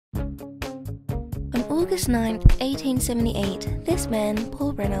On August 9, 1878, this man,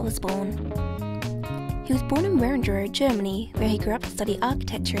 Paul Renner, was born. He was born in Wernigerode, Germany, where he grew up to study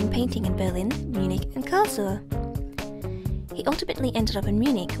architecture and painting in Berlin, Munich and Karlsruhe. He ultimately ended up in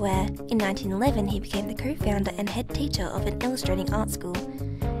Munich, where, in 1911, he became the co-founder and head teacher of an illustrating art school,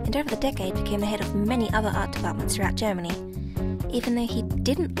 and over the decade became the head of many other art departments throughout Germany, even though he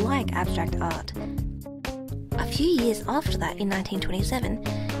didn't like abstract art. A few years after that, in 1927,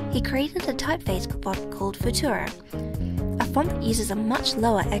 he created a typeface font called Futura, a font that uses a much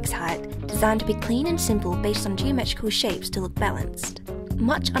lower X height, designed to be clean and simple based on geometrical shapes to look balanced.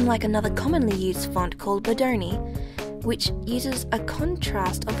 Much unlike another commonly used font called Bodoni, which uses a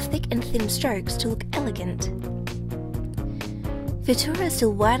contrast of thick and thin strokes to look elegant. Futura is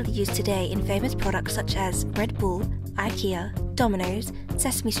still widely used today in famous products such as Red Bull, IKEA, Domino's,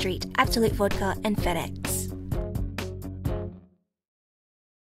 Sesame Street, Absolute Vodka and FedEx.